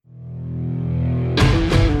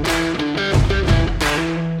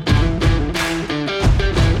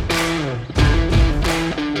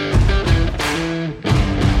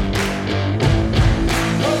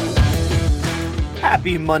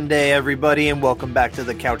Happy Monday, everybody, and welcome back to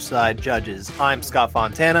the Couchside Judges. I'm Scott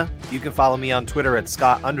Fontana. You can follow me on Twitter at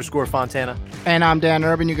Scott_Fontana. And I'm Dan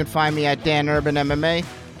Urban. You can find me at Dan Urban MMA.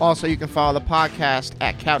 Also, you can follow the podcast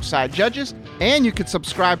at Couchside Judges. And you can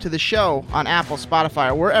subscribe to the show on Apple, Spotify,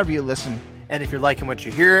 or wherever you listen. And if you're liking what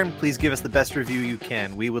you're hearing, please give us the best review you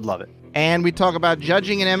can. We would love it. And we talk about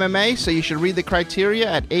judging in MMA, so you should read the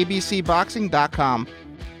criteria at abcboxing.com.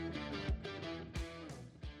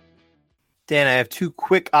 Dan, I have two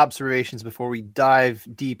quick observations before we dive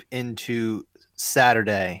deep into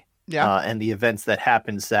Saturday and the events that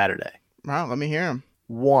happened Saturday. Well, let me hear them.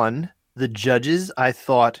 One, the judges, I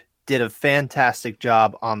thought, did a fantastic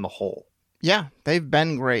job on the whole. Yeah, they've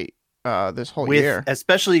been great this whole year.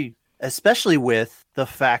 Especially with the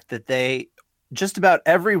fact that they, just about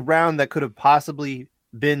every round that could have possibly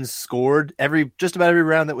been scored, just about every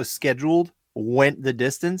round that was scheduled went the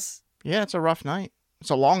distance. Yeah, it's a rough night. It's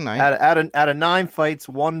a long night. Out of 9 fights,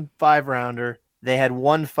 1 5-rounder, they had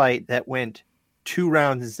one fight that went 2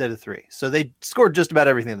 rounds instead of 3. So they scored just about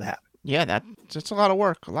everything that happened. Yeah, that's a lot of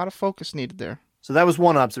work. A lot of focus needed there. So that was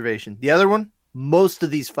one observation. The other one, most of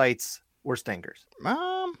these fights were stinkers.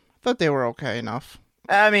 I thought they were okay enough.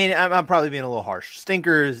 I mean, I'm probably being a little harsh.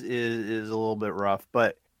 Stinkers is a little bit rough.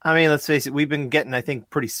 But, I mean, let's face it, we've been getting, I think,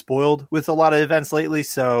 pretty spoiled with a lot of events lately.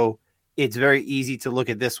 So it's very easy to look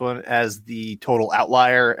at this one as the total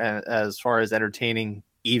outlier as far as entertaining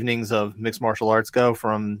evenings of mixed martial arts go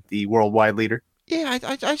from the worldwide leader. Yeah,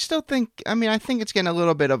 I still think, I think it's getting a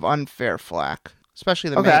little bit of unfair flack,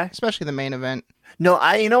 especially the main event. No,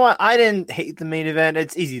 you know what? I didn't hate the main event.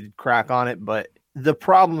 It's easy to crack on it, but the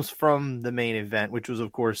problems from the main event, which was,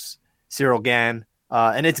 of course, Ciryl Gane,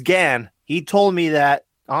 and it's Gane. He told me that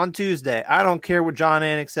on Tuesday. I don't care what John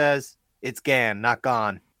Anik says. It's Gane, not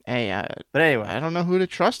Gone. Hey, but anyway, I don't know who to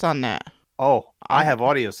trust on that. Oh, I have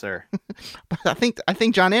audio, sir. But I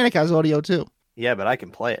think John Anik has audio too. Yeah, but I can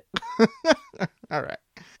play it. All right.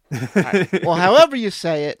 Well, however you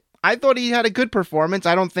say it, I thought he had a good performance.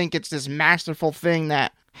 I don't think it's this masterful thing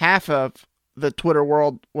that half of the Twitter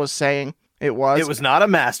world was saying it was. It was not a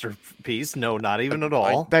masterpiece. No, not even at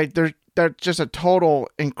all. They're just a total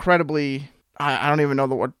incredibly, I don't even know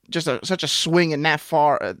the word, just such a swing in that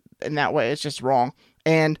far, in that way. It's just wrong.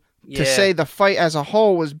 And to say the fight as a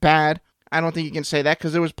whole was bad, I don't think you can say that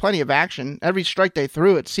because there was plenty of action. Every strike they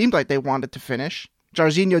threw, it seemed like they wanted to finish.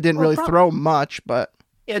 Jairzinho didn't really throw much, but...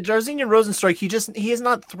 Yeah, Jairzinho Rozenstruik, he is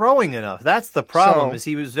not throwing enough. That's the problem, is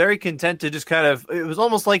he was very content to just kind of... It was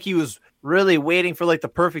almost like he was really waiting for like the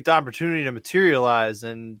perfect opportunity to materialize,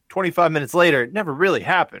 and 25 minutes later, it never really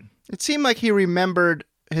happened. It seemed like he remembered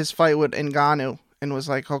his fight with Gane and was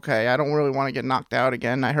like, okay, I don't really want to get knocked out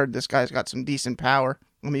again. I heard this guy's got some decent power.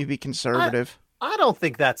 Let me be conservative. I don't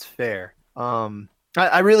think that's fair.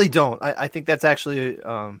 I really don't. I think that's actually...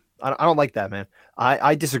 I don't like that, man.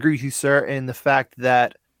 I disagree with you, sir, in the fact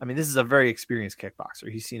that, I mean, this is a very experienced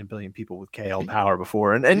kickboxer. He's seen a billion people with KO power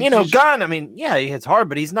before. And you know, Gane, I mean, yeah, he hits hard,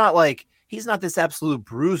 but he's not this absolute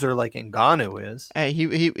bruiser like Ngannou is. Hey,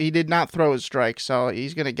 he did not throw his strike, so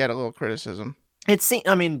he's going to get a little criticism.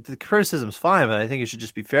 The criticism's fine, but I think it should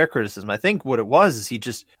just be fair criticism. I think what it was is he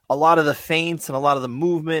just, a lot of the feints and a lot of the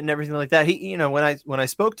movement and everything like that. He, you know, when I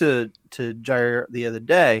spoke to Jair the other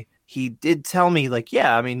day, he did tell me, like,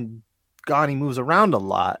 yeah, I mean, Gane moves around a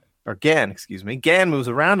lot, or Gane moves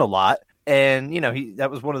around a lot. And, you know, that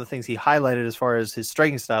was one of the things he highlighted as far as his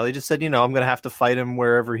striking style. He just said, you know, I'm going to have to fight him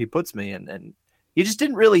wherever he puts me. And he just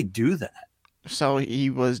didn't really do that. So he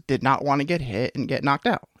did not want to get hit and get knocked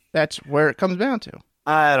out. That's where it comes down to.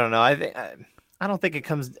 I don't know. I don't think it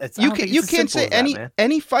comes. You can't say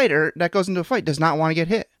any fighter that goes into a fight does not want to get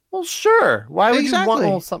hit. Well, sure. Why would you want?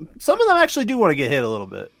 Well, some of them actually do want to get hit a little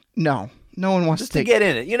bit. No one wants to get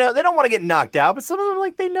in it. You know, they don't want to get knocked out, but some of them,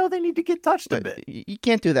 like, they know they need to get touched a bit. You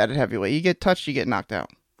can't do that at heavyweight. You get touched, you get knocked out.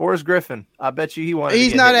 Forrest Griffin, I bet you he wanted.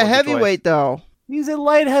 He's not a heavyweight though. He's a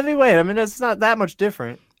light heavyweight. I mean, it's not that much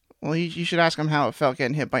different. Well, you should ask him how it felt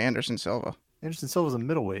getting hit by Anderson Silva. Anderson Silva's a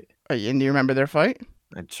middleweight. And do you remember their fight?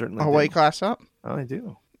 I certainly do. A weight class up? Oh, I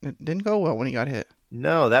do. It didn't go well when he got hit.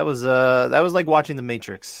 No, that was like watching The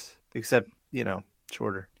Matrix, except, you know,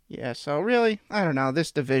 shorter. Yeah, so really, I don't know.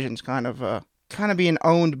 This division's kind of being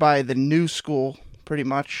owned by the new school, pretty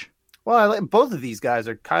much. Well, both of these guys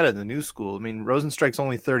are kind of the new school. I mean, Rozenstruik's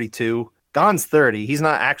only 32. Gane's 30. He's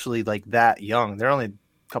not actually, like, that young. They're only a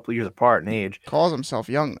couple of years apart in age. Calls himself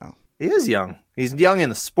young, though. He is young. He's young in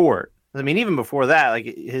the sport. I mean, even before that, like,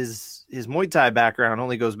 his Muay Thai background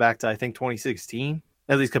only goes back to, I think, 2016.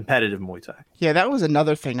 At least competitive Muay Thai. Yeah, that was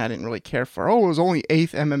another thing I didn't really care for. Oh, it was only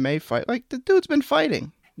 8th MMA fight. Like, the dude's been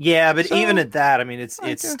fighting. Yeah, but So, even at that, I mean, it's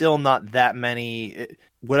okay. still not that many.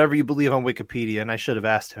 Whatever you believe on Wikipedia, and I should have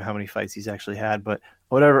asked him how many fights he's actually had, but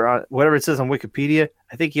whatever it says on Wikipedia,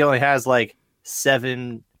 I think he only has like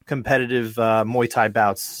 7 competitive Muay Thai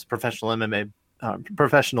bouts, professional MMA,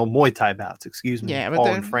 professional Muay Thai bouts, excuse me, Yeah, but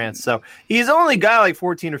all in France. So he's only got like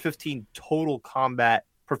 14 or 15 total combat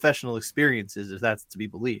professional experiences, if that's to be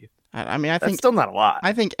believed. I mean, I That's think still not a lot.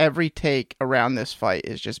 I think every take around this fight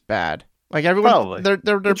is just bad. Like everyone, Probably.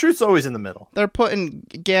 The truth's always in the middle. They're putting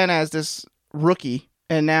Gane as this rookie,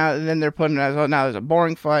 and then they're putting it as, oh, now there's a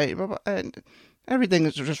boring fight, and everything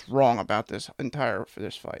is just wrong about this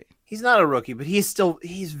fight. He's not a rookie, but he's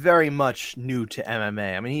very much new to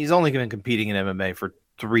MMA. I mean, he's only been competing in MMA for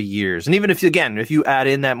 3 years, and even if you add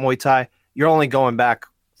in that Muay Thai, you're only going back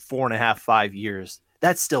 4.5, 5 years.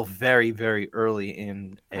 That's still very, very early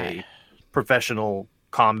in a professional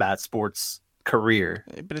combat sports career.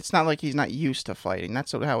 But it's not like he's not used to fighting.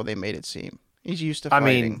 That's how they made it seem. He's used to fighting.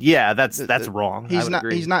 I mean, yeah, that's wrong. He's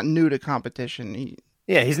not new to competition.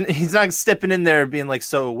 He's not stepping in there being like,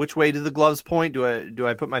 so which way do the gloves point? Do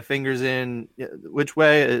I put my fingers in? Which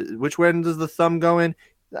way? Which way does the thumb go in?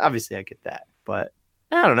 Obviously, I get that, but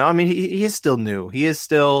I don't know. I mean, he is still new. He is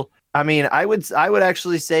still. I mean, I would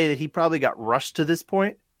actually say that he probably got rushed to this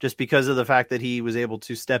point just because of the fact that he was able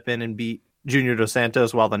to step in and beat Junior Dos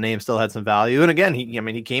Santos while the name still had some value. And again,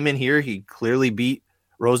 he came in here. He clearly beat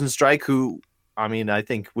Rozenstruik, who, I mean, I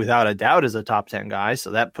think without a doubt is a top 10 guy.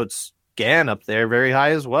 So that puts Gane up there very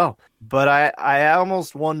high as well. But I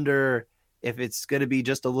almost wonder if it's going to be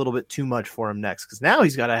just a little bit too much for him next, because now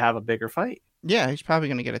he's got to have a bigger fight. Yeah, he's probably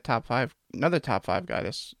going to get another top 5 guy.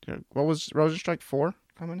 What was Rozenstruik 4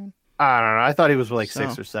 coming in? I don't know. I thought he was like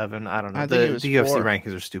 6 or 7. I don't know. The UFC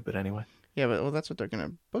rankings are stupid anyway. Yeah, but that's what they're going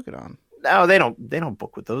to book it on. No, they don't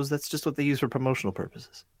book with those. That's just what they use for promotional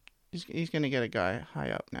purposes. He's going to get a guy high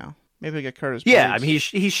up now. Maybe get Curtis. Yeah, Blades. I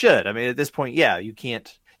mean he should. I mean at this point, yeah, you can't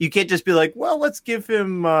just be like, well, let's give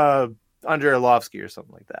him Andrei Arlovsky or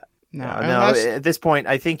something like that. No, at this point,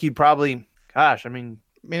 I think you'd probably. Gosh, I mean,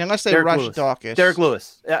 unless they Derek rush Lewis. Dawkins. Derek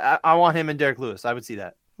Lewis. I want him and Derek Lewis. I would see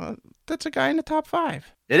that. Well, that's a guy in the top 5.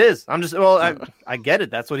 It is. I'm just I get it.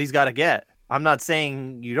 That's what he's got to get. I'm not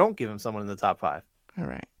saying you don't give him someone in the top 5. All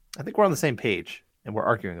right. I think we're on the same page and we're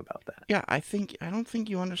arguing about that. Yeah, I don't think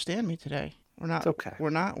you understand me today. We're not. It's okay. We're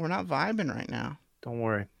not vibing right now. Don't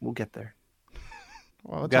worry. We'll get there.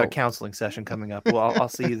 Well, we've got a counseling session coming up. Well, I'll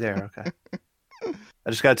see you there. Okay. I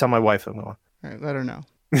just got to tell my wife I'm going. All right, let her know.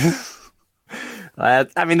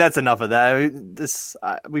 I mean, that's enough of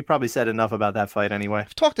that. We probably said enough about that fight anyway.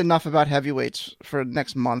 We've talked enough about heavyweights for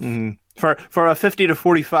next month. Mm-hmm. For a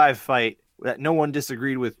 50-45 fight that no one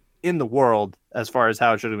disagreed with in the world as far as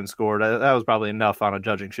how it should have been scored, that was probably enough on a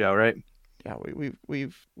judging show, right? Yeah,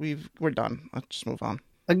 we're done. Let's just move on.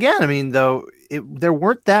 Again, I mean, though, there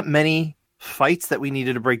weren't that many fights that we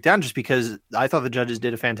needed to break down just because I thought the judges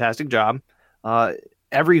did a fantastic job.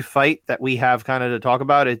 Every fight that we have kind of to talk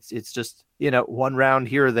about, it's just, one round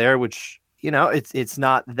here or there, which, it's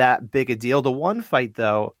not that big a deal. The one fight,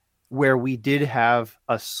 though, where we did have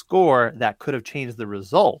a score that could have changed the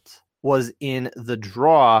result was in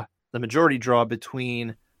the majority draw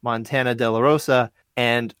between Montana De La Rosa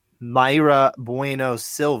and Mayra Bueno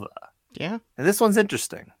Silva. Yeah. And this one's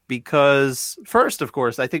interesting because first, of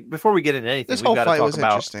course, I think before we get into anything, this whole fight was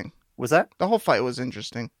interesting. Was that? The whole fight was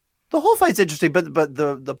interesting. The whole fight's interesting, but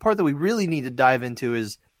the part that we really need to dive into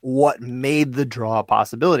is what made the draw a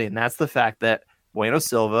possibility. And that's the fact that Bueno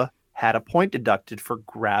Silva had a point deducted for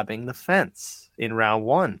grabbing the fence in round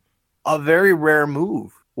 1. A very rare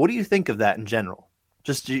move. What do you think of that in general?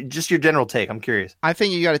 Just your general take. I'm curious. I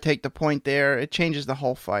think you got to take the point there. It changes the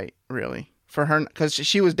whole fight, really, for her, because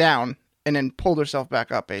she was down and then pulled herself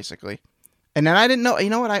back up, basically. And then I didn't know. You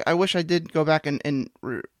know what? I wish I did go back and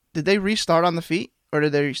did they restart on the feet or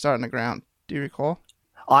did they restart on the ground? Do you recall?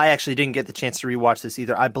 I actually didn't get the chance to rewatch this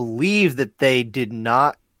either. I believe that they did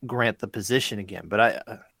not grant the position again,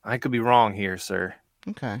 but I could be wrong here, sir.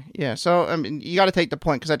 Okay, yeah. So I mean, you got to take the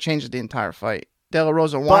point because that changes the entire fight. De La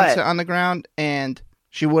Rosa wants it on the ground, and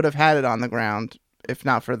she would have had it on the ground if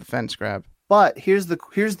not for the fence grab. But here's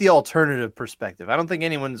the alternative perspective. I don't think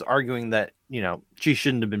anyone's arguing that, she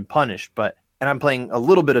shouldn't have been punished, and I'm playing a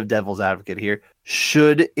little bit of devil's advocate here.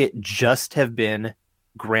 Should it just have been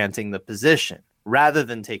granting the position rather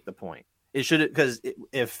than take the point? It should, because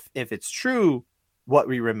if it's true what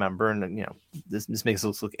we remember, and this makes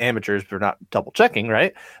us look amateurs for not double checking,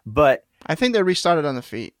 right? But I think they restarted on the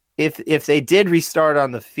feet. If they did restart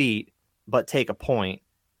on the feet but take a point,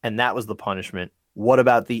 and that was the punishment, what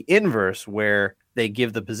about the inverse where they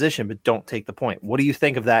give the position but don't take the point? What do you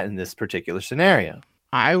think of that in this particular scenario?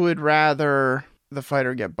 I would rather the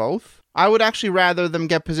fighter get both. I would actually rather them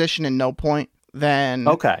get position and no point than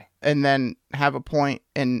and then have a point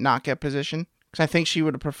and not get position. Because I think she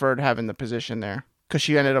would have preferred having the position there. Because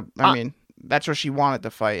she ended up, I mean, that's where she wanted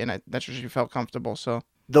to fight, and that's where she felt comfortable. So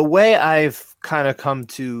the way I've kind of come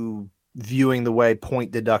to viewing the way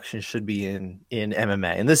point deduction should be in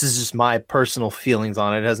MMA, and this is just my personal feelings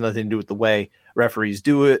on it. It has nothing to do with the way referees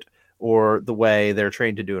do it or the way they're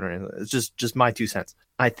trained to do it or anything. It's just my 2 cents.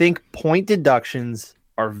 I think point deductions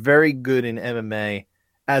are very good in MMA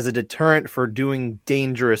as a deterrent for doing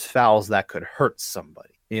dangerous fouls that could hurt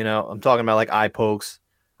somebody. You know, I'm talking about like eye pokes.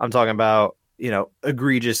 I'm talking about,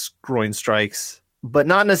 egregious groin strikes, but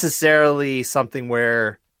not necessarily something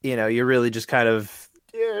where, you're really just kind of,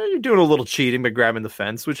 you're doing a little cheating by grabbing the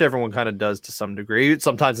fence, which everyone kind of does to some degree.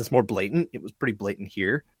 Sometimes it's more blatant. It was pretty blatant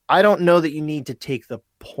here. I don't know that you need to take the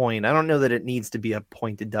point. I don't know that it needs to be a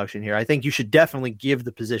point deduction here. I think you should definitely give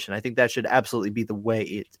the position. I think that should absolutely be the way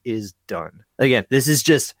it is done. Again, this is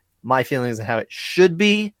just my feelings on how it should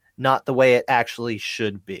be, not the way it actually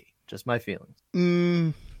should be. Just my feelings.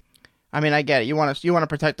 I mean, I get it. You want to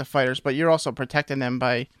protect the fighters, but you're also protecting them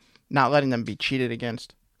by not letting them be cheated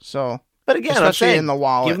against. So, but again, especially I'm saying, in the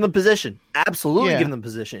wallet, give them the position. Absolutely, give them the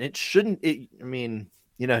position. It shouldn't. Here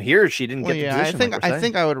she didn't get the position. I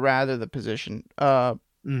think I would rather the position. But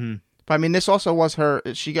I mean, this also was her.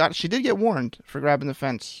 She did get warned for grabbing the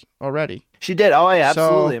fence already. She did. Oh yeah,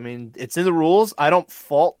 absolutely. I mean, it's in the rules. I don't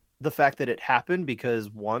fault the fact that it happened because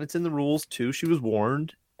 1, it's in the rules. 2, she was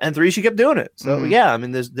warned, and 3, she kept doing it. So yeah, I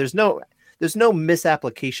mean, there's no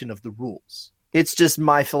misapplication of the rules. It's just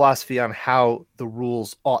my philosophy on how the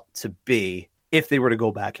rules ought to be if they were to go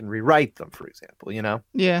back and rewrite them, for example.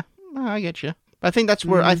 Yeah, I get you. I think that's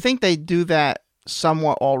where I think they do that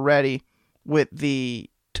somewhat already with the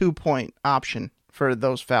 2-point option for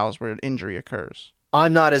those fouls where an injury occurs.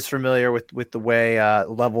 I'm not as familiar with the way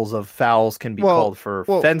levels of fouls can be called for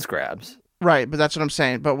fence grabs. Right, but that's what I'm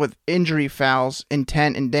saying. But with injury fouls,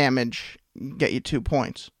 intent and damage get you 2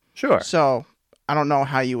 points. Sure. So I don't know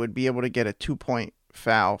how you would be able to get a 2-point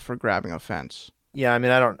foul for grabbing a fence. Yeah, I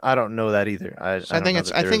mean, I don't know that either. I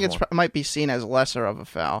think it might be seen as lesser of a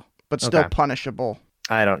foul, but still punishable.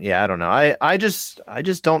 I don't know. I just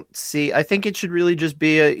don't see. I think it should really just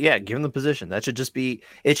be give them the position. That should just be.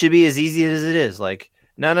 It should be as easy as it is. Like,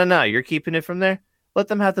 no, you're keeping it from there. Let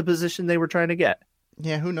them have the position they were trying to get.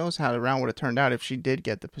 Yeah, who knows how the round would have turned out if she did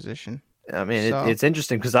get the position. I mean, it's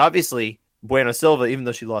interesting because obviously Bueno Silva, even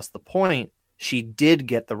though she lost the point, she did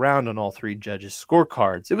get the round on all 3 judges'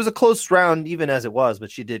 scorecards. It was a close round even as it was, but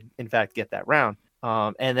she did in fact get that round.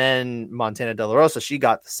 And then Montana De La Rosa, she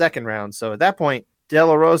got the second round. So at that point, De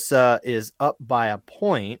La Rosa is up by a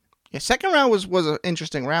point. Yeah, second round was an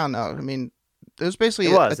interesting round, though. I mean, it was basically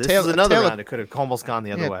this was another round. It could have almost gone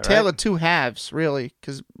the other way, right? Tale of 2 halves, really,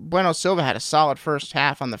 because Bueno Silva had a solid first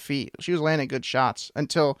half on the feet. She was landing good shots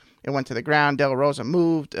until it went to the ground. De La Rosa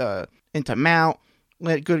moved into mount,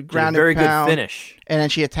 let good ground, very good finish, and then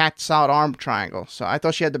she attacked solid arm triangle. So I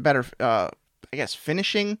thought she had the better,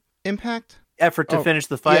 finishing impact. Effort to finish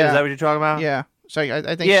the fight. Is that what you're talking about? Yeah. So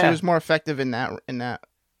I think she was more effective in that.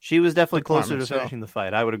 She was definitely closer to finishing the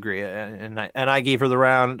fight. I would agree, and I gave her the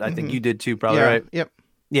round. I think you did too, probably, right? Yep.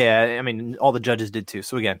 Yeah, I mean, all the judges did too.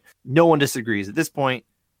 So again, no one disagrees. At this point,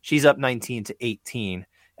 she's up 19-18,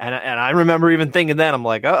 and I remember even thinking then, I'm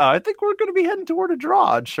like, I think we're going to be heading toward a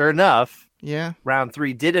draw. And sure enough, round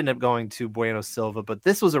 3 did end up going to Bueno Silva, but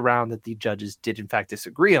this was a round that the judges did in fact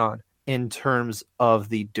disagree on in terms of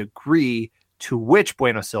the degree to which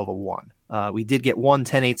Bueno Silva won. We did get one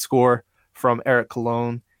 10-8 score from Eric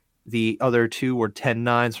Colon. The other 2 were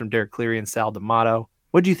 10-9s from Derek Cleary and Sal D'Amato.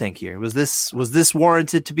 What do you think here? Was this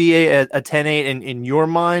warranted to be a 10-8 in your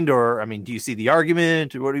mind? Or, I mean, do you see the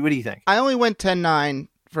argument? What do you think? I only went 10-9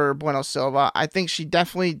 for Bueno Silva. I think she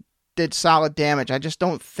definitely did solid damage. I just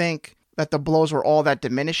don't think that the blows were all that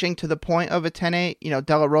diminishing to the point of a 10-8.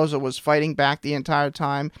 De La Rosa was fighting back the entire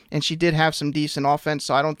time, and she did have some decent offense,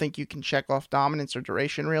 so I don't think you can check off dominance or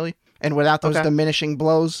duration, really. And without those diminishing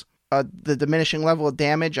blows, the diminishing level of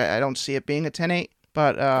damage, I don't see it being a 10-8.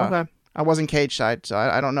 But I wasn't cage side, so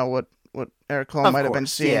I don't know what Eric Colon might have been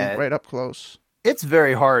seeing right up close. It's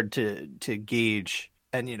very hard to gauge.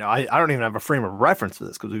 And, I don't even have a frame of reference for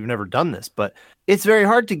this because we've never done this, but it's very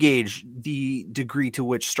hard to gauge the degree to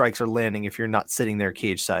which strikes are landing if you're not sitting there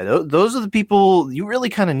cage side. Those are the people you really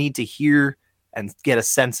kind of need to hear and get a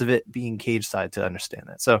sense of it being cage side to understand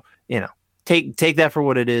that. So, take that for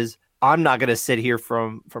what it is. I'm not going to sit here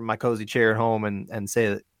from my cozy chair at home and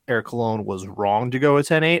say that Eric Colon was wrong to go with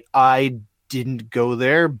 10-8. I didn't go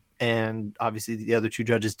there, and obviously the other 2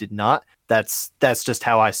 judges did not. that's just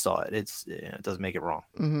how I saw it. It doesn't make it wrong.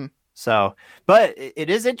 Mm-hmm. So, but it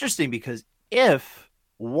is interesting because if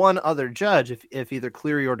one other judge, if either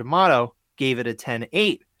Cleary or D'Amato gave it a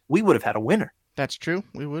 10-8, we would have had a winner. That's true.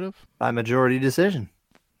 We would have. By majority decision.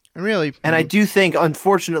 Really? And I do think,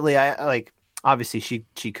 unfortunately, obviously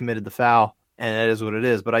she committed the foul, and it is what it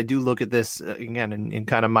is. But I do look at this, again, in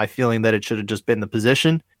kind of my feeling that it should have just been the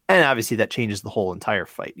position. And obviously that changes the whole entire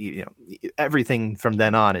fight. Everything from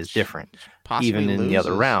then on is different, Possibly even in the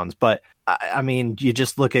other rounds. But I mean, you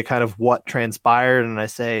just look at kind of what transpired, and I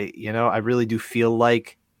say, I really do feel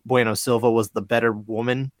like Bueno Silva was the better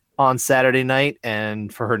woman on Saturday night,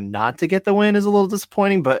 and for her not to get the win is a little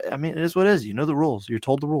disappointing. But I mean, it is what it is. You know the rules. You're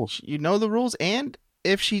told the rules. You know the rules, and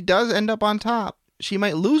if she does end up on top, she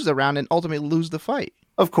might lose the round and ultimately lose the fight.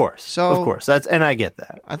 Of course, and I get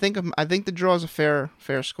that. I think the draw is a fair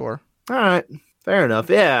score. All right, fair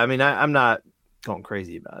enough. Yeah, I mean, I'm not going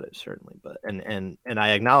crazy about it, certainly, but and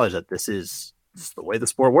I acknowledge that this is the way the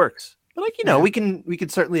sport works. But we can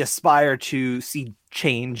certainly aspire to see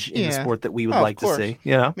change in the sport that we would like to see.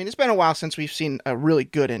 I mean, it's been a while since we've seen a really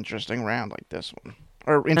good, interesting round like this one,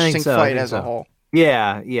 or interesting fight as a whole.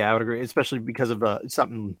 Yeah, I would agree, especially because of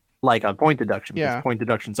something like a point deduction. Because point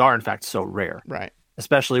deductions are in fact so rare, right?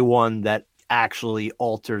 Especially one that actually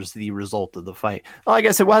alters the result of the fight. Well, I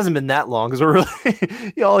guess it hasn't been that long because we're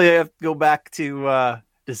really you only have to go back to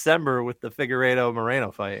December with the Figueiredo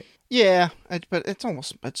Moreno fight. Yeah, but it's that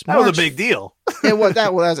March. Was a big deal.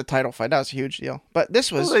 That was a title fight. That was a huge deal. But this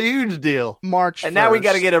was a huge deal. March, and 1st. Now we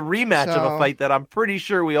got to get a rematch of a fight that I'm pretty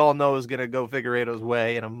sure we all know is going to go Figueiredo's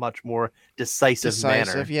way in a much more decisive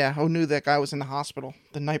manner. Yeah. Who knew that guy was in the hospital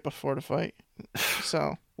the night before the fight?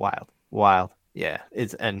 So wild. Yeah,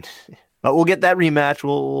 but we'll get that rematch.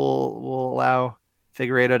 We'll allow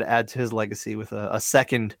Figueiredo to add to his legacy with a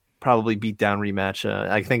second probably beatdown rematch.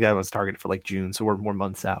 I think that was targeted for like June, so we're more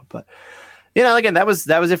months out. But again, that was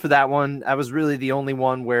it for that one. That was really the only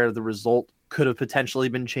one where the result could have potentially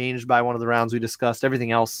been changed by one of the rounds we discussed.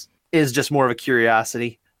 Everything else is just more of a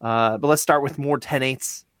curiosity. But let's start with more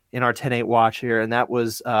 10-8s in our 10-8 watch here, and that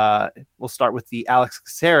was we'll start with the Alex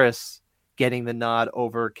Caceres getting the nod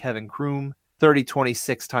over Kevin Croom.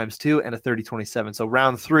 30-26 times 2 and a 30-27. So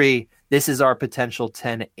round 3, this is our potential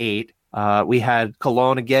 10-8. We had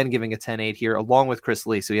Colon again giving a 10-8 here, along with Chris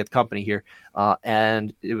Lee. So we had company here.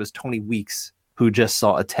 And it was Tony Weeks who just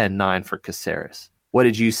saw a 10-9 for Caceres. What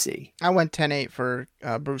did you see? I went 10-8 for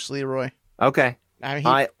Bruce Leroy. Okay.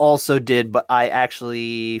 I also did, but I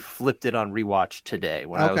actually flipped it on rewatch today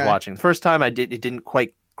when I was watching. The first time it didn't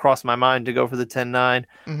quite cross my mind to go for the 10-9.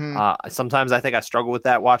 Mm-hmm. Sometimes I think I struggle with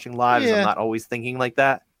that watching live. I'm not always thinking like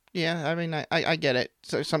that. Yeah, I mean, I get it.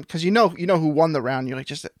 So because you know who won the round. You're like,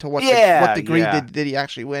 just to what degree did he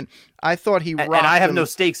actually win? I thought he rocked and I have him. No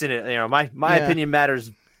stakes in it. My opinion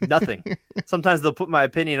matters nothing. Sometimes they'll put my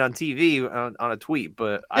opinion on TV on a tweet,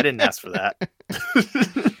 but I didn't ask for that.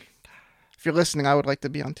 If you're listening, I would like to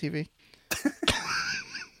be on TV.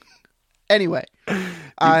 Anyway, you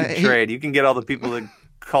can trade. You can get all the people that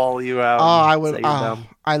call you out. I would.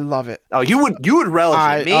 I love it. Oh, you would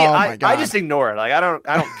relish it. Me, my God. I just ignore it. Like I don't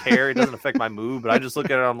care. It doesn't affect my mood. But I just look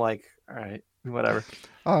at it. I'm like, all right, whatever.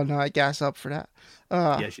 Oh no, I gas up for that.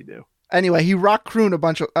 Yes, you do. Anyway, he rocked Kroon a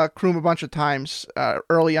bunch of times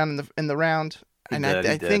early on in the round,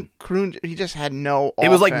 I think Kroon, he just had no. It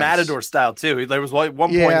was like Matador style too. There was one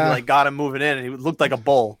point he got him moving in, and he looked like a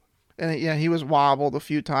bull. And he was wobbled a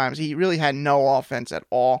few times. He really had no offense at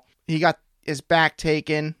all. He got his back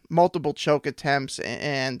taken, multiple choke attempts,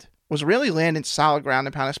 and was really landing solid ground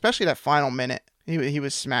and pound, especially that final minute. He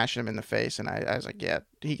was smashing him in the face, and I was like, yeah,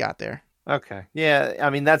 he got there. Okay. Yeah, I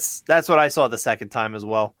mean, that's what I saw the second time as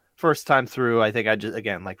well. First time through, I think I just,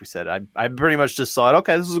 again, like we said, I pretty much just saw it.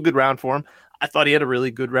 Okay, this was a good round for him. I thought he had a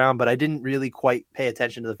really good round, but I didn't really quite pay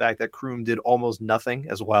attention to the fact that Kroom did almost nothing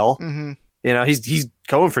as well. Mm-hmm. He's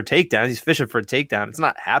going for takedowns. He's fishing for a takedown. It's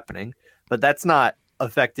not happening, but that's not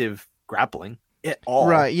effective grappling at all.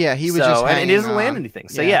 Right, yeah, he was just hanging and he doesn't on. land anything.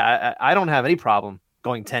 So, I don't have any problem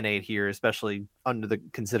going 10-8 here, especially under the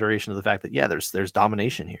consideration of the fact that, there's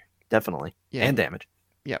domination here, definitely, and damage.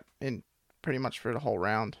 Yep, and pretty much for the whole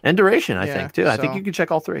round. And duration, I think, too. I think you can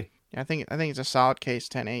check all three. Yeah, I think it's a solid case,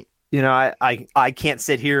 10-8. I can't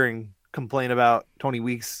sit here and complain about Tony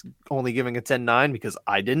Weeks only giving a 10-9 because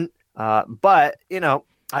I didn't. But,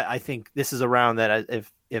 I think this is a round that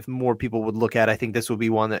if more people would look at, I think this would be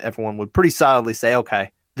one that everyone would pretty solidly say,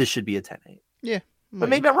 okay, this should be a 10-8. Yeah. But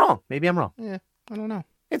maybe I'm wrong. Yeah, I don't know.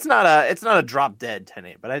 It's not a drop dead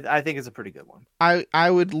 10-8, but I think it's a pretty good one. I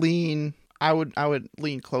would lean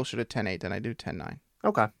closer to 10-8 than I do 10-9.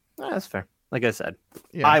 Okay. That's fair. like I said,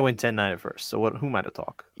 Yeah. I went 10-9 at first. So who am I to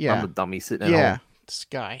talk? Yeah. I'm the dummy sitting at home. This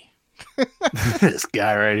guy. This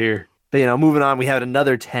guy right here. But, moving on, we had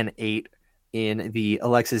another 10-8 in the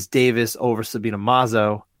Alexis Davis over Sabina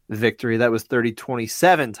Mazo victory. That was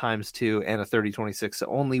 30-27 times 2 and a 30-26. So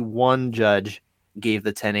only one judge gave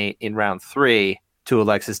the 10-8 in round 3 to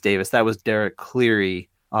Alexis Davis. That was Derek Cleary,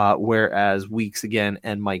 whereas Weeks again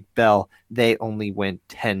and Mike Bell, they only went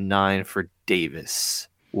 10-9 for Davis.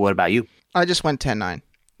 What about you? I just went 10-9.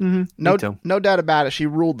 Mm-hmm. No doubt about it. She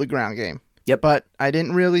ruled the ground game. Yep. But I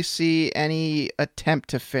didn't really see any attempt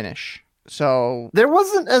to finish. So there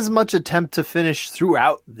wasn't as much attempt to finish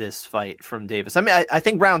throughout this fight from Davis. I mean, I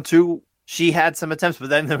think round 2, she had some attempts, but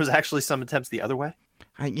then there was actually some attempts the other way.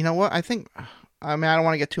 You know what? I don't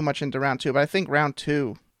want to get too much into round 2, but I think round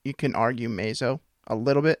 2, you can argue Mazo a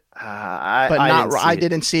little bit. I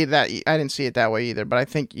didn't see that. I didn't see it that way either, but I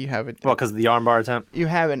think you have it. Well, because of the armbar attempt? You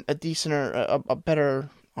have a decent or a better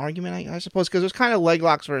argument, I suppose, because it was kind of leg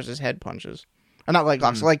locks versus head punches. Or not leg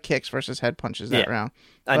locks, leg kicks versus head punches that round.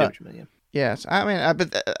 I know what you mean, yeah. Yes, I mean,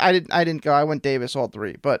 but I didn't go. I went Davis all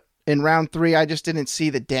 3, but in round 3, I just didn't see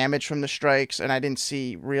the damage from the strikes, and I didn't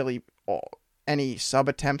see really any sub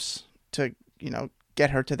attempts to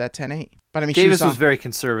get her to that 10-8. But I mean, Davis was very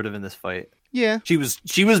conservative in this fight. Yeah, she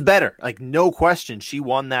was better, like no question. She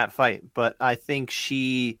won that fight, but I think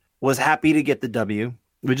she was happy to get the W,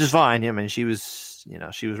 which is fine. I mean, she was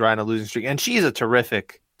riding a losing streak, and she's a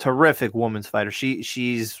terrific women's fighter.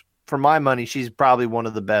 She's, for my money, she's probably one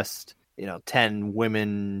of the best 10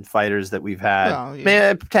 women fighters that we've had. Well,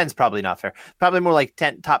 yeah. 10's probably not fair. Probably more like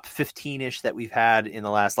 10, top 15-ish that we've had in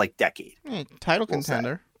the last decade. Title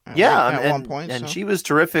contender. At one point. And she was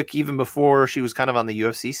terrific even before she was kind of on the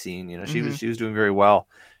UFC scene. She was doing very well.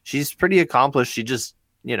 She's pretty accomplished. She just,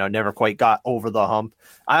 never quite got over the hump.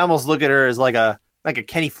 I almost look at her as like a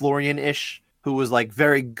Kenny Florian-ish, who was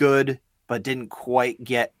very good, but didn't quite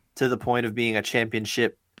get to the point of being a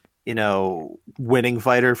championship, winning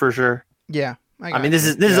fighter for sure. Yeah. I mean, this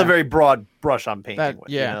is a very broad brush I'm painting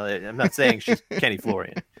with. I'm not saying she's Kenny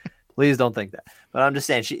Florian. Please don't think that. But I'm just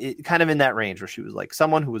saying she kind of in that range where she was like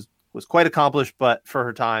someone who was quite accomplished, but for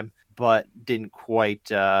her time, but didn't quite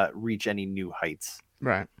reach any new heights.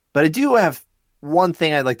 Right. But I do have one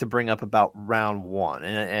thing I'd like to bring up about round 1,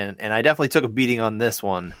 and I definitely took a beating on this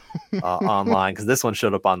one online because this one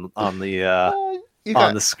showed up on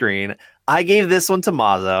the screen. I gave this one to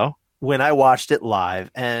Mazo when I watched it live,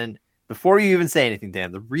 and before you even say anything,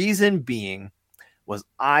 Dan, the reason being was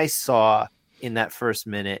I saw in that first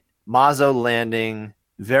minute Mazo landing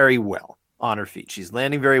very well on her feet. She's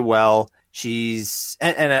landing very well. She's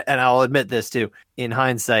and I'll admit this too. In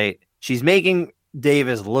hindsight, she's making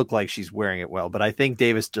Davis look like she's wearing it well, but I think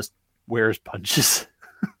Davis just wears punches.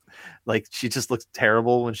 She just looks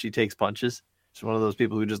terrible when she takes punches. She's one of those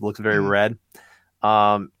people who just looks very red.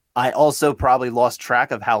 I also probably lost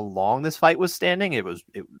track of how long this fight was standing. It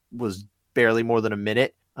was barely more than a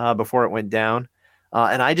minute before it went down.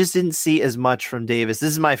 And I just didn't see as much from Davis.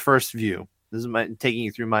 This is my first view. This is taking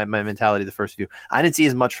you through my mentality, the first view. I didn't see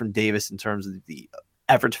as much from Davis in terms of the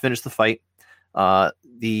effort to finish the fight,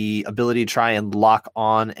 the ability to try and lock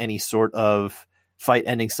on any sort of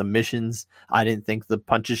fight-ending submissions. I didn't think the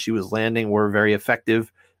punches she was landing were very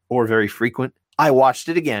effective or very frequent. I watched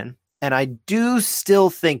it again, and I do still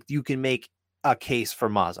think you can make a case for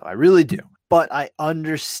Mazo. I really do. But I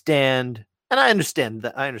understand, and I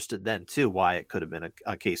understood then too why it could have been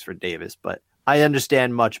a case for Davis, but I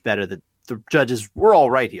understand much better that the judges were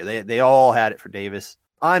all right here. They all had it for Davis.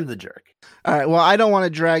 I'm the jerk. All right, well, I don't want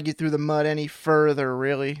to drag you through the mud any further,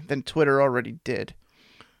 really, than Twitter already did.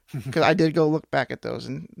 Because I did go look back at those,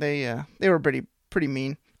 and they were pretty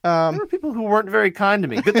mean. There were people who weren't very kind to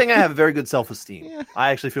me. Good thing I have very good self-esteem. Yeah.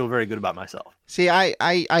 I actually feel very good about myself. See, I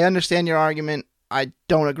understand your argument. I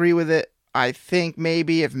don't agree with it. I think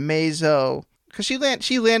maybe if Mazo, because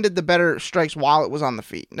she landed the better strikes while it was on the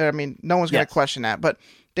feet. I mean, no one's going to question that. But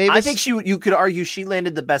Davis, I think you could argue she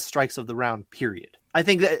landed the best strikes of the round. Period. I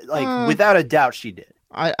think that without a doubt she did.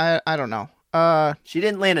 I don't know. She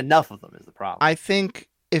didn't land enough of them is the problem. I think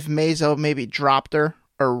if Mazo maybe dropped her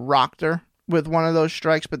or rocked her with one of those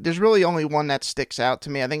strikes, but there's really only one that sticks out to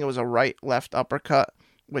me. I think it was a right-left uppercut,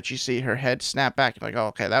 which you see her head snap back. You're like, oh,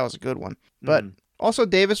 okay, that was a good one. But also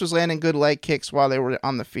Davis was landing good leg kicks while they were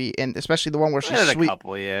on the feet, and especially the one where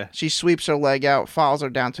she sweeps her leg out, follows her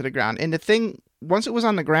down to the ground. And the thing, once it was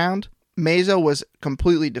on the ground, Mazo was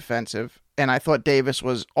completely defensive, and I thought Davis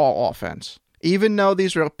was all offense. Even though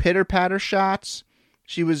these were pitter-patter shots,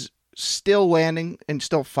 she was still landing and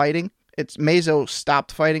still fighting. It's Mazo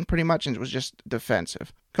stopped fighting pretty much and was just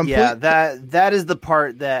defensive. Yeah, that is the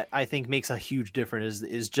part that I think makes a huge difference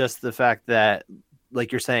is just the fact that,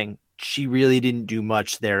 like you're saying, she really didn't do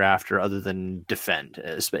much thereafter other than defend.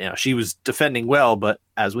 She was defending well, but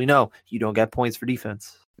as we know, you don't get points for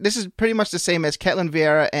defense. This is pretty much the same as Ketlin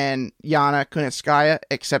Vieira and Yana Kunitskaya,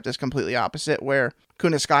 except it's completely opposite, where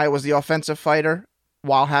Kunitskaya was the offensive fighter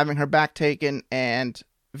while having her back taken, and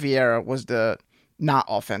Vieira was the not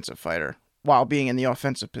offensive fighter while being in the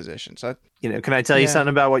offensive position. So, can I tell you something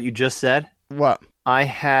about what you just said? What? I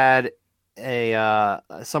had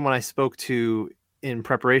someone I spoke to in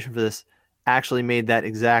preparation for this actually made that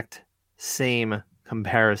exact same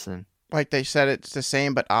comparison. Like they said it's the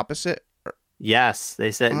same but opposite? Yes,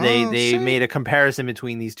 they said they made a comparison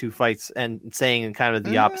between these two fights and saying in kind of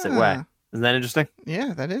the opposite way. Isn't that interesting?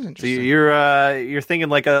 Yeah, that is interesting. So you're thinking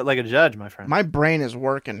like a judge, my friend. My brain is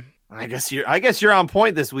working. I guess you're on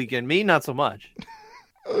point this weekend. Me, not so much.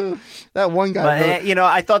 That one guy. But,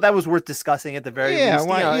 I thought that was worth discussing at the very least.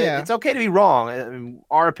 Yeah. It's okay to be wrong. I mean,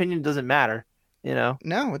 our opinion doesn't matter. No,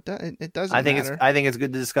 it doesn't. I think it's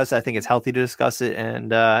good to discuss it. I think it's healthy to discuss it.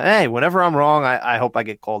 And hey, whenever I'm wrong, I hope I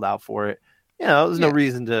get called out for it. There's no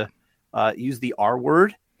reason to use the R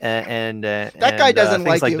word and that guy doesn't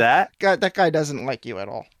like you. Like that. That guy doesn't like you at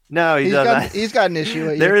all. No, he doesn't. He's got an issue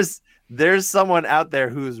with you. There's someone out there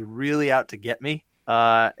who's really out to get me.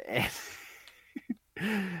 And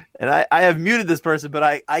I have muted this person,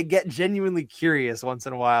 but I get genuinely curious once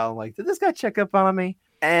in a while. I'm like, did this guy check up on me?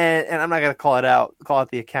 And I'm not gonna call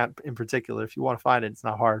out the account in particular. If you want to find it, it's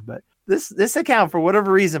not hard. But this account, for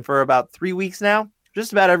whatever reason, for about 3 weeks now,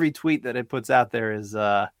 just about every tweet that it puts out there is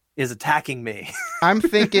attacking me. I'm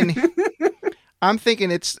thinking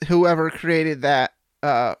it's whoever created that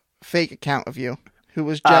fake account of you, who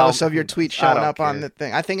was jealous of your tweet showing up on the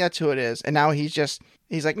thing. I think that's who it is. And now he's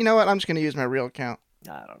like, you know what? I'm just going to use my real account.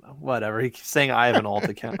 I don't know. Whatever. He keeps saying I have an alt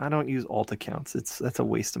account. I don't use alt accounts. That's a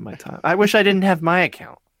waste of my time. I wish I didn't have my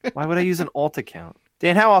account. Why would I use an alt account?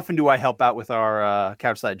 Dan, how often do I help out with our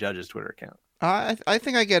Couchside Judges Twitter account? I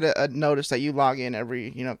think I get a notice that you log in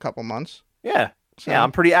every couple months. Yeah. So. Yeah,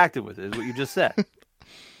 I'm pretty active with it, is what you just said.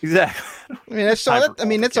 Exactly. I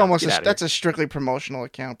mean, it's almost that's a strictly promotional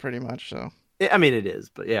account, pretty much. So. I mean, it is,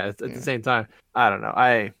 but yeah, at the same time, I don't know.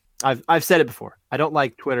 I've said it before. I don't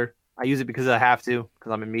like Twitter. I use it because I have to,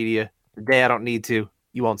 because I'm in media. The day I don't need to,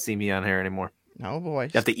 you won't see me on here anymore. No, boy.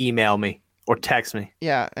 You have to email me or text me.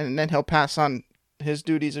 Yeah, and then he'll pass on his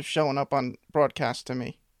duties of showing up on broadcast to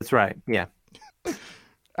me. That's right. Yeah. All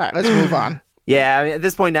right, let's move on. Yeah, I mean, at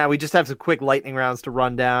this point now, we just have some quick lightning rounds to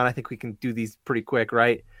run down. I think we can do these pretty quick,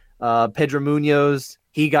 right? Pedro Munoz,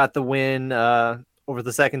 he got the win over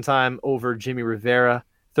the second time over Jimmy Rivera,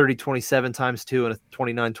 30-27 times 2 and a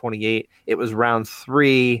 29-28. It was round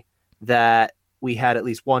 3 that we had at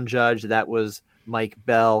least one judge. That was Mike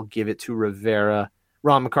Bell. Give it to Rivera.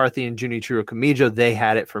 Ron McCarthy and Junichiro Kamijo, they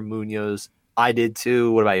had it for Munoz. I did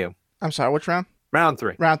too. What about you? I'm sorry, which round? Round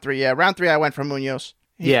 3. Round 3, yeah. Round 3, I went for Munoz.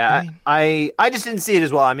 I just didn't see it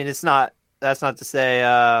as well. I mean, that's not to say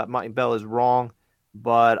Mike Bell is wrong,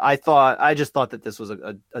 but I just thought that this was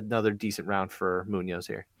another decent round for Munoz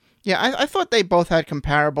here. Yeah, I thought they both had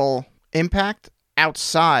comparable impact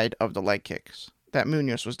outside of the leg kicks that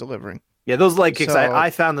Munoz was delivering. Yeah, those leg kicks, I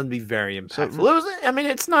found them to be very impactful.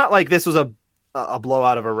 It's not like this was a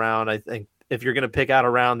blowout of a round. I think if you're going to pick out a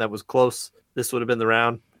round that was close, this would have been the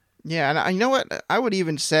round. Yeah, and you know what? I would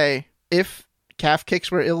even say if calf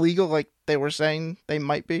kicks were illegal, like they were saying they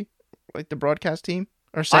might be, like the broadcast team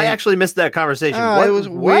are saying. I actually missed that conversation. It was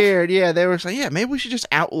weird. Yeah, they were saying, maybe we should just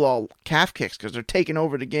outlaw calf kicks because they're taking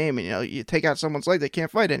over the game, and you take out someone's leg, they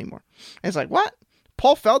can't fight anymore. And it's like, what?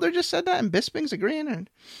 Paul Felder just said that, and Bisping's agreeing. And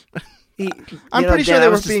I'm pretty sure they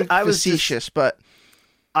were being facetious, but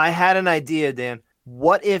I had an idea, Dan.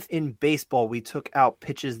 What if in baseball we took out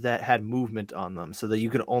pitches that had movement on them so that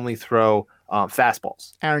you could only throw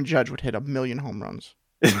fastballs? Aaron Judge would hit 1,000,000 home runs.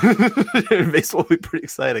 Baseball would be pretty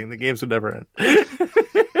exciting. The games would never end.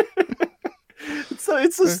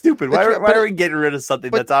 It's so stupid. Why are we getting rid of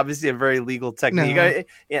something that's obviously a very legal technique? No.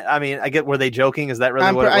 I mean, I get. Were they joking? Is that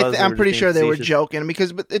really what it was? I'm pretty sure they were joking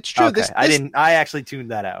but it's true. Okay. I actually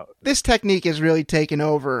tuned that out. This technique is really taking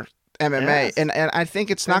over MMA, and I think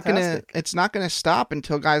it's not gonna stop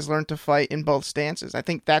until guys learn to fight in both stances. I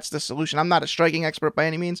think that's the solution. I'm not a striking expert by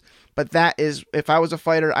any means, but that is, if I was a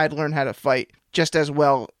fighter, I'd learn how to fight just as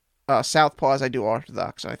well southpaw as I do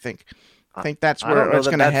orthodox. I think I think that's I where don't know it's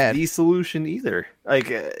that going to that's head. the solution either. Like,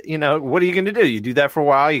 what are you going to do? You do that for a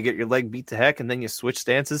while, you get your leg beat to heck, and then you switch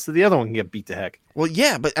stances to the other one and get beat to heck. Well,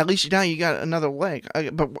 yeah, but at least now you got another leg.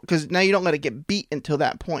 But because now you don't let it get beat until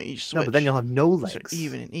that point. You switch. No, but then you'll have no legs. So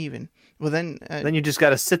even. Well, then you just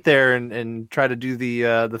got to sit there and try to do the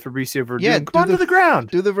Fabricio Verdum. Yeah, come on to the ground.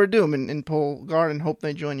 Do the Verdum and pull guard and hope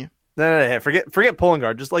they join you. No, forget pulling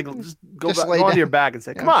guard. Just go onto your back and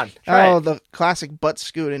say, "Come on." Oh, the classic butt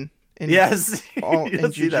scooting. Yes, you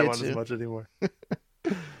don't see that one as much anymore.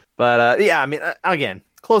 But yeah, I mean, again,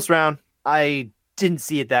 close round. I didn't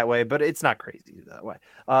see it that way, but it's not crazy that way.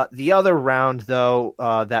 The other round, though,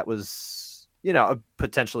 that was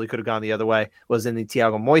potentially could have gone the other way, was in the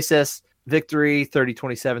Thiago Moises victory,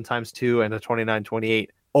 30-27 times 2 and a 29-28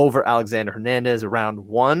 over Alexander Hernandez. Round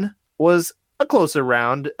 1 was a closer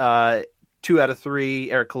round. 2 out of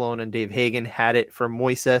 3, Eric Colon and Dave Hagen had it for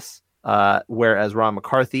Moises, whereas Ron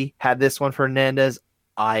McCarthy had this one for Hernandez.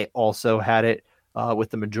 I also had it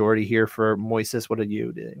with the majority here for Moises. What did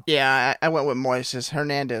you do? Yeah, I went with Moises.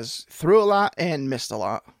 Hernandez threw a lot and missed a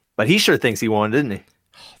lot. But he sure thinks he won, didn't he?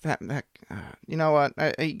 That you know what?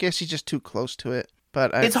 I guess he's just too close to it.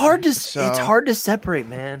 But it's hard to separate,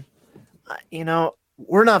 man.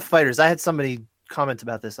 We're not fighters. I had somebody comment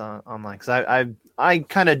about this online because I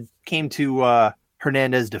kind of came to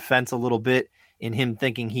Hernandez's defense a little bit in him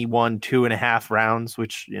thinking he won 2.5 rounds,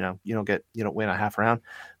 which you don't win a half round.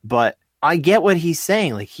 But I get what he's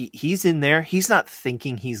saying. Like he's in there. He's not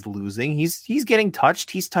thinking he's losing. He's getting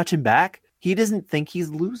touched. He's touching back. He doesn't think he's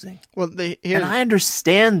losing. Well, and I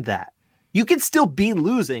understand that. You can still be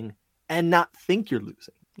losing and not think you're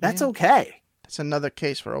losing. That's okay. That's another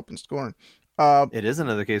case for open scoring. It is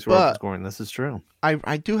another case for open scoring. This is true.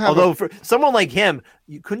 I do have. Although for someone like him,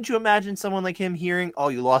 couldn't you imagine someone like him hearing, "Oh,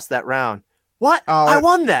 you lost that round." What? I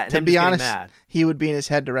won that. To be honest, he would be in his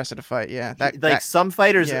head the rest of the fight. Yeah, some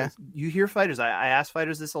fighters. Yeah. You hear fighters. I ask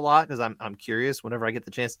fighters this a lot because I'm curious. Whenever I get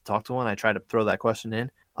the chance to talk to one, I try to throw that question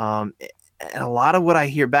in. And a lot of what I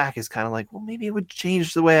hear back is kind of like, well, maybe it would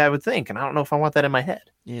change the way I would think, and I don't know if I want that in my head.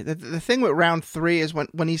 Yeah, the thing with round 3 is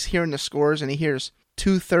when he's hearing the scores and he hears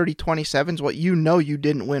 2 30-27s, what you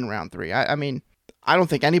didn't win round 3. I mean, I don't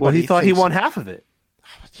think anybody. Well, he thought he won half of it.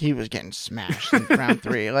 He was getting smashed in round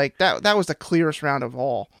 3. Like that was the clearest round of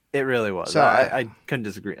all. It really was. So I couldn't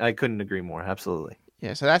disagree. I couldn't agree more. Absolutely.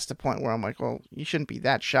 Yeah. So that's the point where I'm like, well, you shouldn't be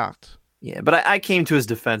that shocked. Yeah, but I came to his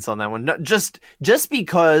defense on that one. No, just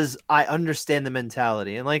because I understand the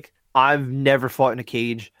mentality. And like, I've never fought in a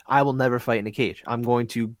cage. I will never fight in a cage. I'm going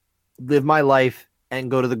to live my life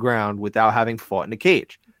and go to the ground without having fought in a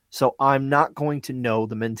cage. So I'm not going to know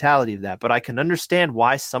the mentality of that. But I can understand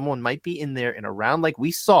why someone might be in there in a round like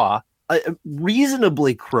we saw, a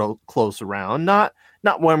reasonably close round, not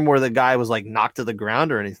one where the guy was like knocked to the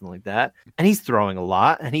ground or anything like that. And he's throwing a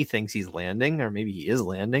lot and he thinks he's landing, or maybe he is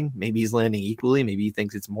landing. Maybe he's landing equally. Maybe he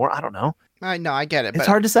thinks it's more. I don't know. I get it. It's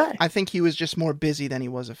hard to say. I think he was just more busy than he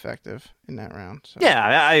was effective in that round. So. Yeah,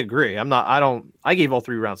 I agree. I gave all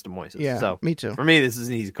 3 rounds to Moises. Yeah, so me too. For me, this is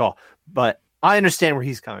an easy call, but I understand where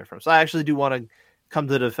he's coming from. So I actually do want to come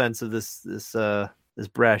to the defense of this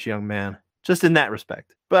brash young man, just in that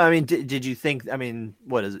respect. But I mean, did you think? I mean,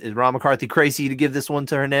 what is Ron McCarthy crazy to give this one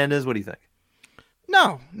to Hernandez? What do you think?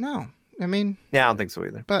 No. I mean, yeah, I don't think so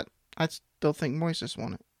either. But I still think Moises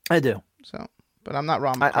won it. I do. So, but I'm not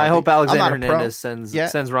Ron McCarthy. I hope Alexander Hernandez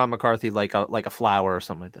sends Ron McCarthy like a flower or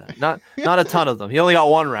something like that. Not a ton of them. He only got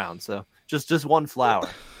 1 round, so just 1 flower.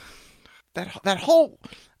 That whole.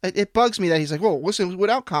 It bugs me that he's like, well, listen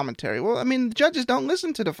without commentary. Well, I mean, the judges don't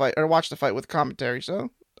listen to the fight or watch the fight with commentary, so.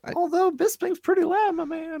 Although Bisping's pretty loud, my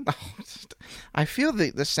man. I feel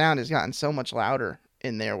the sound has gotten so much louder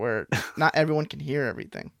in there where not everyone can hear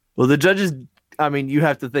everything. Well, the judges, I mean, you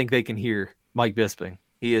have to think they can hear Mike Bisping.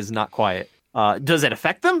 He is not quiet. Does it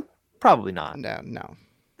affect them? Probably not. No.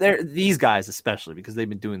 These guys, especially, because they've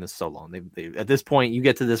been doing this so long. They at this point, you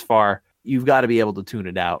get to this far, you've got to be able to tune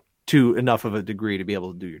it out to enough of a degree to be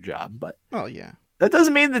able to do your job. But yeah, that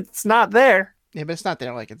doesn't mean that it's not there. Yeah, but it's not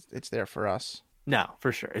there like it's there for us. No,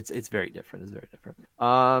 for sure. It's very different. It's very different.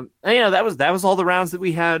 And that was all the rounds that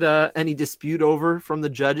we had any dispute over from the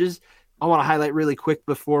judges. I want to highlight really quick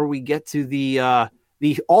before we get to the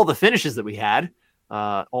all the finishes that we had,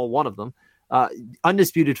 all one of them.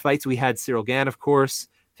 Undisputed fights, we had Ciryl Gane, of course,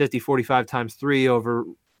 50-45 times 3 over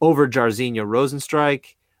Jairzinho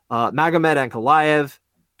Rozenstruik. Magomed Ankalaev,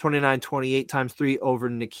 29-28 times 3 over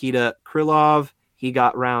Nikita Krylov. He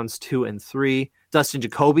got rounds 2 and 3. Dustin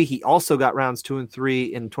Jacoby, he also got rounds 2 and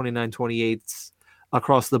 3 in 29-28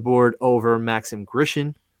 across the board over Maxim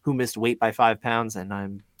Grishin, who missed weight by 5 pounds. And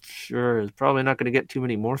I'm sure is probably not going to get too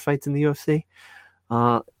many more fights in the UFC.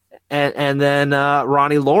 And then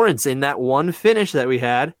Ronnie Lawrence in that one finish that we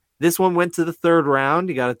had. This one went to the third round.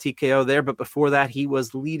 He got a TKO there, but before that, he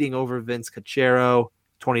was leading over Vince Cachero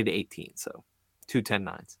 20-18. So 2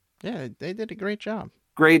 10-9s. Yeah, they did a great job.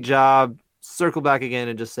 Great job. Circle back again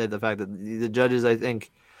and just say the fact that the judges, I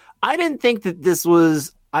didn't think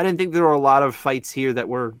there were a lot of fights here that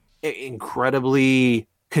were incredibly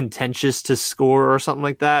contentious to score or something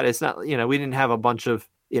like that. It's not, we didn't have a bunch of,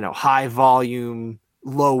 high volume,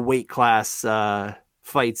 low weight class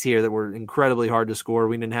fights here that were incredibly hard to score.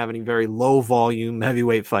 We didn't have any very low volume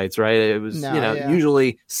heavyweight fights, right? It was,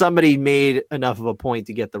 usually somebody made enough of a point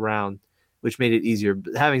to get the round, which made it easier.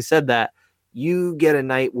 But having said that, you get a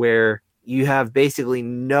night where you have basically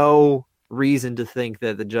no reason to think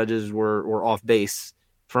that the judges were off base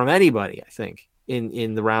from anybody, I think,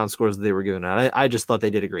 in the round scores that they were giving out. I just thought they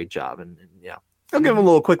did a great job. And yeah, I'll give them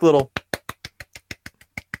a quick little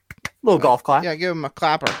golf clap. Yeah, give them a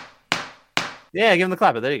clapper. Yeah, give them the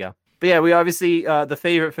clapper. There you go. But yeah, we obviously, the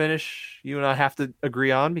favorite finish you and I have to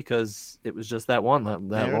agree on because it was just that one,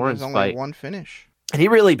 that Lawrence fight. Only one finish. And he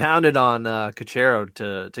really pounded on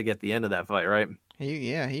Cachero to get the end of that fight, right?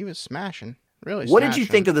 He was smashing. Really What did you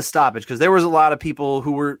think of the stoppage? Because there was a lot of people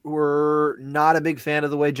who were not a big fan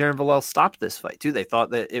of the way Jaron Villel stopped this fight, too. They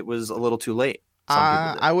thought that it was a little too late.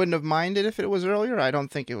 I wouldn't have minded if it was earlier. I don't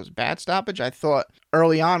think it was bad stoppage. I thought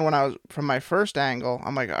early on when I was from my first angle,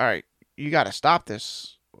 I'm like, all right, you got to stop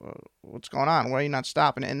this. What's going on? Why are you not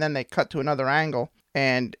stopping it? And then they cut to another angle,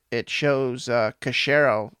 and it shows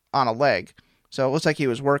Cachero on a leg. So it looks like he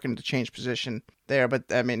was working to change position there. But,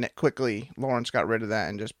 I mean, quickly, Lawrence got rid of that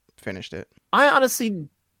and just finished it. I honestly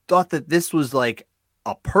thought that this was like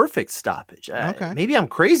a perfect stoppage. Okay. Maybe I'm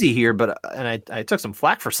crazy here, but I took some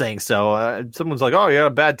flack for saying so. Someone's like, oh, yeah,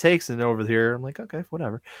 bad takes and over here. I'm like, okay,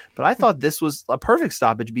 whatever. But I thought this was a perfect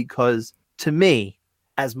stoppage because, to me,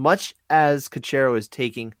 as much as Cachero is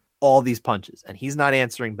taking all these punches and he's not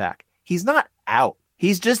answering back, he's not out.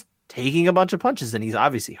 He's just taking a bunch of punches and he's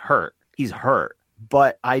obviously hurt. He's hurt.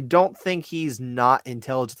 But I don't think he's not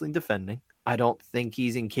intelligently defending. I don't think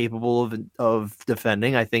he's incapable of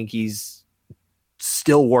defending. I think he's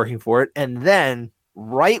still working for it. And then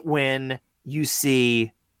right when you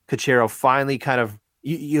see Cachero finally kind of,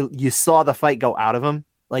 you saw the fight go out of him,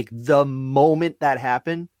 like the moment that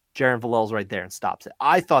happened, Jaron Villel's right there and stops it.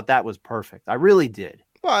 I thought that was perfect. I really did.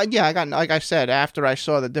 Well, yeah, like I said, after I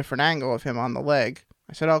saw the different angle of him on the leg,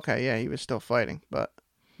 I said, okay, yeah, he was still fighting. But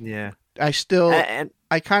yeah, I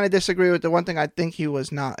kind of disagree with the one thing. I think he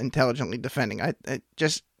was not intelligently defending. I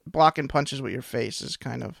just blocking punches with your face is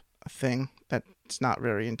kind of a thing that's not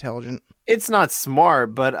very intelligent. It's not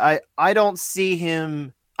smart, but I don't see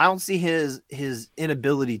him. I don't see his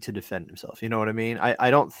inability to defend himself. You know what I mean?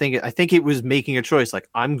 I think it was making a choice. Like,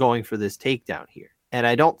 I'm going for this takedown here. And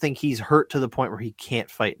I don't think he's hurt to the point where he can't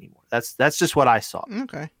fight anymore. That's just what I saw.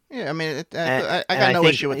 Okay. Yeah. I mean, I got no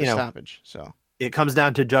issue with the stoppage. So. It comes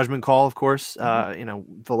down to judgment call, of course.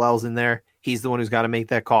 Villel's in there. He's the one who's got to make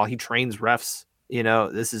that call. He trains refs.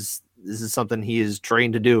 This is something he is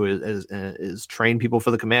trained to do. Is train people for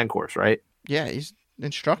the command course, right? Yeah, he's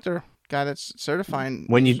instructor, guy that's certifying.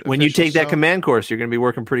 When you take that command course, you're going to be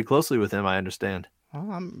working pretty closely with him. I understand.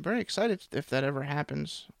 Well, I'm very excited if that ever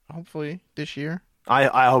happens. Hopefully this year.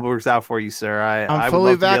 I hope it works out for you, sir. I'm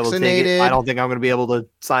fully vaccinated. I don't think I'm going to be able to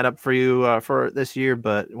sign up for you for this year,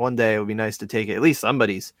 but one day it would be nice to take at least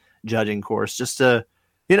somebody's judging course, just to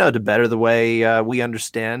better the way we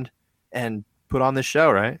understand and put on this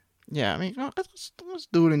show, right? Yeah, I mean, let's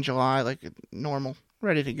do it in July, like normal,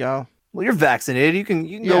 ready to go. Well, you're vaccinated. You can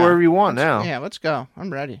go wherever you want now. Yeah, let's go.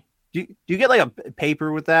 I'm ready. Do you get like a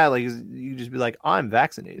paper with that? Like, you just be like, I'm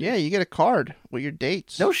vaccinated. Yeah, you get a card with your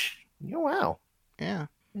dates. Wow. Yeah.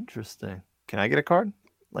 Interesting. Can I get a card?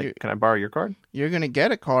 Can I borrow your card? You're gonna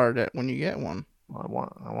get a card when you get one.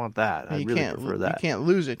 Well, I want that. I really prefer that. You can't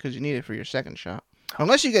lose it because you need it for your second shot.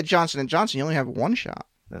 Unless you get Johnson & Johnson, you only have one shot.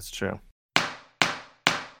 That's true.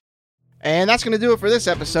 And that's going to do it for this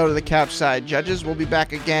episode of the Couchside Judges. We'll be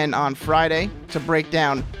back again on Friday to break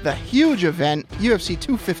down the huge event, UFC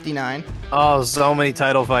 259. Oh, so many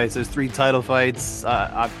title fights. There's 3 title fights.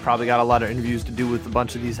 I've probably got a lot of interviews to do with a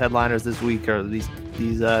bunch of these headliners this week, or these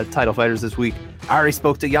title fighters this week. I already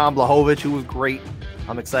spoke to Jan Blachowicz, who was great.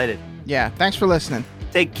 I'm excited. Yeah, thanks for listening.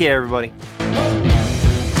 Take care, everybody.